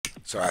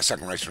So our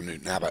second race from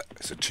Newton Abbott,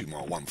 it's a 2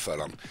 mile 1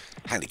 furlong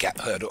handicap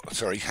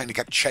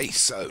handicap chase.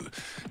 So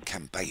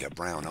Cambaya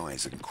Brown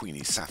Eyes and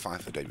Queenie Sapphire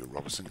for David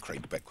Robertson,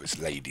 Craig Beckwith's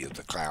Lady of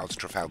the Clouds,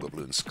 Trafalgar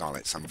Blue and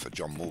Scarlet Sun for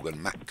John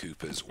Morgan, Matt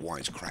Cooper's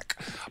Wisecrack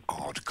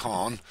Ard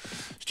Khan,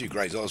 Stu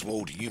Gray's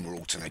Oswald, Humour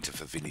Alternator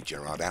for Vinnie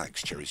Gerard,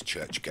 Alex Cherry's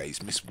Church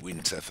Gaze, Miss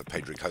Winter for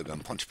Pedrick Hogan,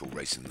 Pontypool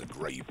Racing the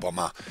Grey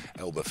Bomber,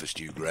 Elba for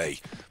Stu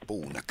Gray,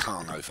 Ball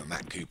Nakano for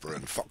Matt Cooper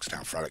and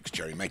Foxtown for Alex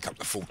Cherry make up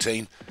the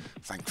 14.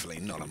 Thankfully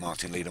not a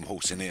Martin Leadham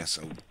horse in here,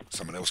 so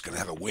someone else can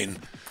have a win.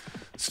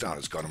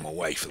 Starter's got him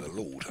away for the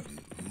Lord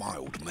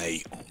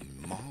Mildmay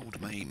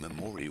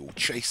Memorial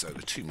Chase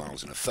over 2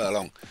 miles and a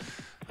furlong.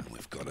 And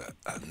we've got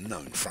a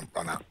known front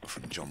runner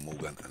from John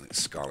Morgan, and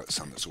it's Scarlet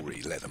Sun that's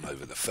already led him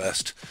over the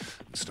first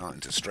and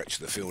starting to stretch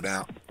the field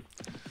out.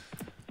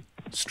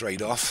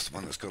 Straight off, the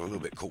one that's got a little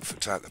bit caught for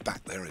toe at the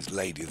back there is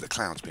Lady of the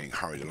Clouds being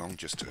hurried along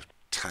just to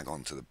tag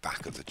on to the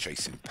back of the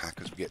chasing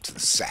pack as we get to the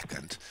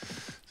second.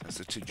 So that's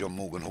the 2 John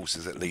Morgan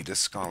horses that lead us.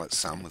 Scarlet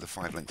Sun with a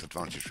 5-length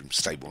advantage from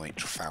stablemate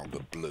Trafalgar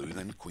Blue,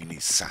 then Queenie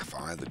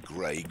Sapphire, the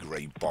Grey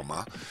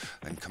Bomber,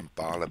 then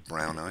Kambala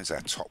Brown Eyes,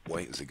 our top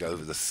weight as they go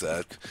over the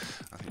third.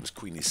 I think it was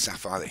Queenie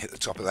Sapphire that hit the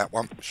top of that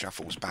one,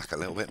 shuffles back a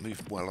little bit,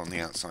 moved well on the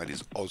outside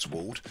is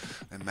Oswald,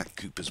 then Matt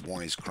Cooper's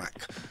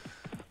Wisecrack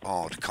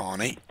Ard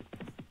Carney.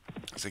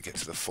 As they get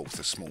to the fourth,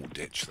 a small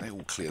ditch, they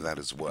all clear that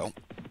as well.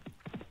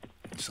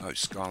 So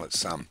Scarlet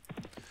Sun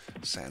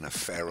setting a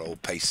fair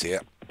old pace here.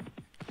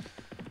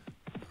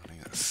 I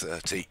think at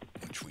 30,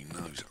 which we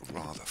know is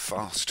rather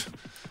fast.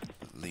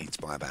 Leads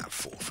by about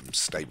 4 from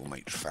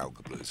stablemate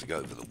Trafalgar Blue as they go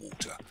over the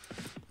water.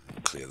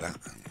 We'll clear that.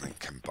 And then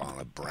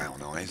Kambala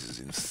Brown Eyes is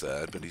in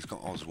third, but he's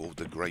got Oswald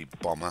the Grey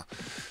Bomber,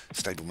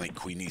 stablemate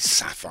Queenie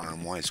Sapphire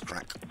and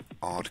Wisecrack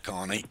Ard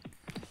Carney.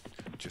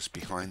 Just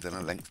behind and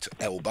a length to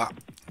Elba.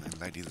 And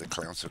Lady of the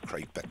Clouds of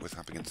Craig Beckwith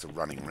up against the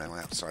running rail.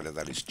 Outside of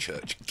that is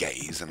Church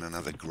Gaze and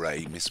another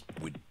Grey, Miss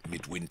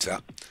Midwinter,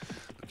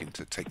 looking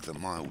to take the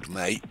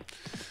Mildmay.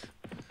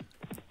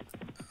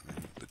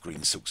 The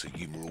Green Silks of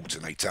Humour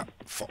Alternator,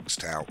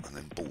 Foxtail, and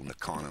then Ball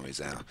Nakano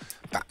is our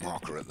back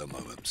marker at the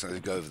moment. So they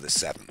go over the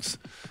 7th.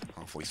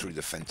 Halfway through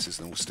the fences,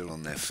 they're all still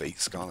on their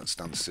feet. Scarlet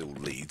Sun still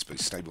leads, but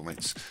his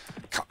stablemates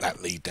cut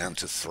that lead down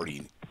to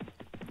 3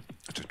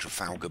 to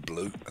Trafalgar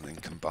Blue, and then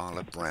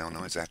Kambala Brown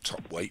Eyes, our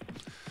top weight.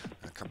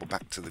 A couple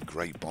back to the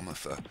Grey Bomber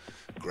for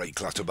Grey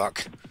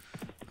Clutterbuck,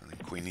 and then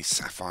Queenie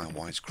Sapphire,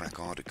 Wisecrack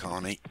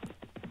Ardacani.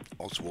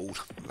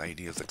 Oswald,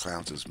 Lady of the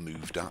Clouds, has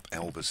moved up.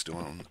 Elba's still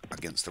on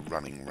against the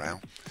running rail.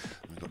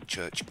 We've got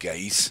Church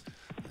Gaze,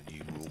 and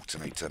Humour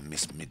Alternator,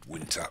 Miss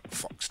Midwinter,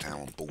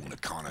 Foxtown and Ball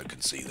Nakano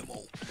can see them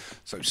all.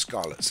 So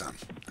Scarlet Sun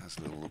has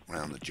a little look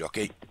round the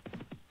jockey.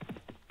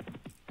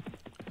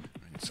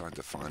 Inside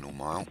the final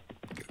mile,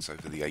 gets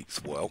over the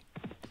 8th well.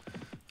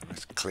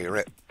 Let's clear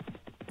it.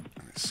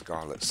 And it's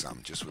Scarlet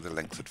Sun just with a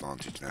length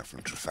advantage now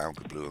from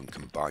Trafalgar Blue and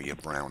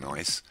Kambaya Brown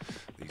Eyes.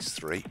 These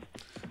 3.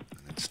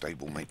 And then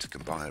stablemate to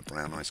Kambaya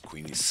Brown Eyes,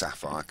 Queenie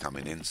Sapphire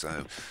coming in.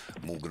 So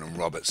Morgan and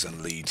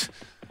Robertson lead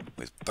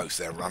with both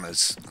their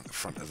runners at the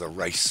front of the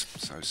race.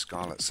 So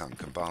Scarlet Sun,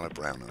 Kambala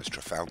Brown Eyes,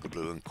 Trafalgar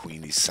Blue and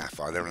Queenie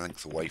Sapphire. They're a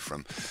length away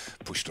from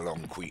pushed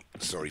along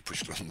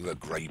the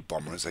Grey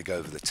Bomber as they go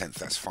over the 10th.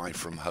 That's 5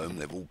 from home.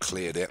 They've all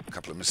cleared it. A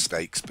couple of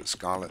mistakes, but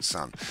Scarlet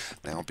Sun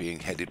now being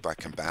headed by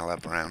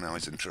Kambala Brown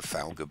Eyes and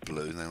Trafalgar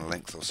Blue. Then a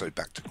length or so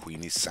back to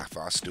Queenie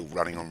Sapphire. Still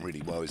running on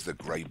really well is the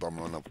Grey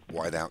Bomber on the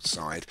wide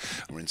outside.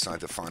 We're inside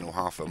the final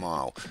half a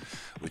mile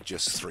with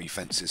just 3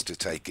 fences to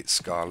take. It's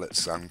Scarlet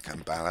Sun,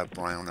 Kambala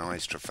Brown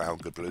Eyes,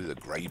 Trafalgar Blue, the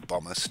Grey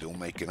Bomber still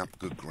making up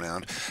good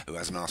ground. Who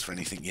hasn't asked for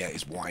anything yet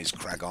is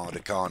Wisecrack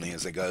Ardacani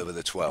as they go over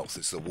the 12th.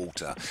 It's the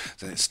water.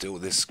 Then it's still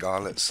this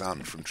Scarlet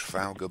Sun from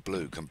Trafalgar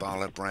Blue,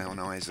 Kambala Brown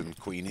Eyes and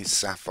Queenie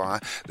Sapphire.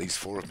 These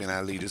 4 have been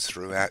our leaders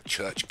throughout.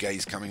 Church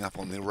Gaze coming up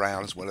on the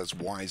rail as well as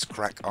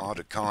Wisecrack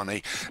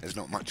Ardacani. There's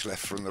not much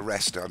left from the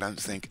rest, I don't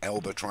think.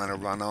 Elba trying to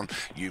run on.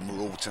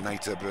 Humour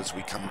Alternator, but as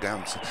we come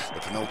down to the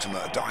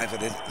penultimate, a diver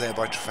there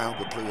by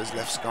Trafalgar Blue has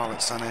left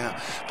Scarlet Sun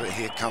out. But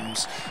here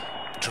comes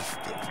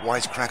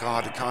Wisecrack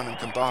Ardacani and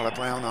Kambala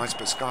Brown Eyes,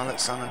 but Scarlet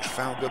Sun and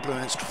Trafalgar Blue,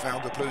 and it's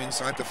Trafalgar Blue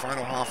inside the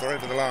final half. They're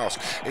over the last.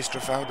 It's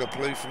Trafalgar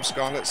Blue from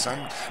Scarlet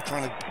Sun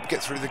trying to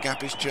get through the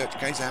gap. Is Church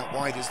Gaze out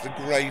wide is the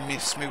Grey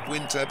Miss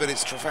Midwinter, but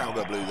it's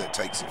Trafalgar Blue that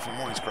takes it from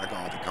Wisecrack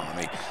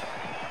Ardacani.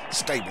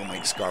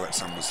 Stablemate Scarlet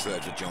Sun was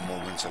 3rd for John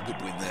Morgan, so a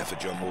good win there for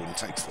John Morgan.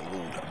 Takes the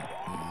Lord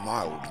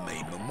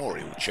Mildmay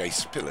Memorial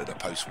Chase, pillar to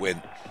post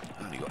win.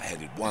 Only got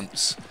headed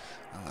once.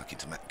 Unlucky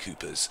to Matt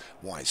Cooper's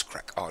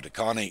Wisecrack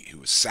Ardacani, who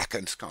was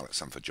 2nd. Scarlet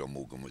Sun for John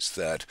Morgan was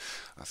 3rd.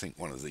 I think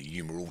one of the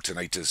Humour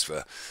Alternators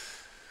for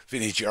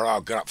Vinnie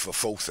Gerard got up for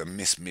 4th, and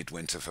Miss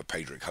Midwinter for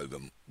Pedrick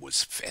Hogan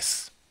was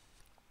 5th.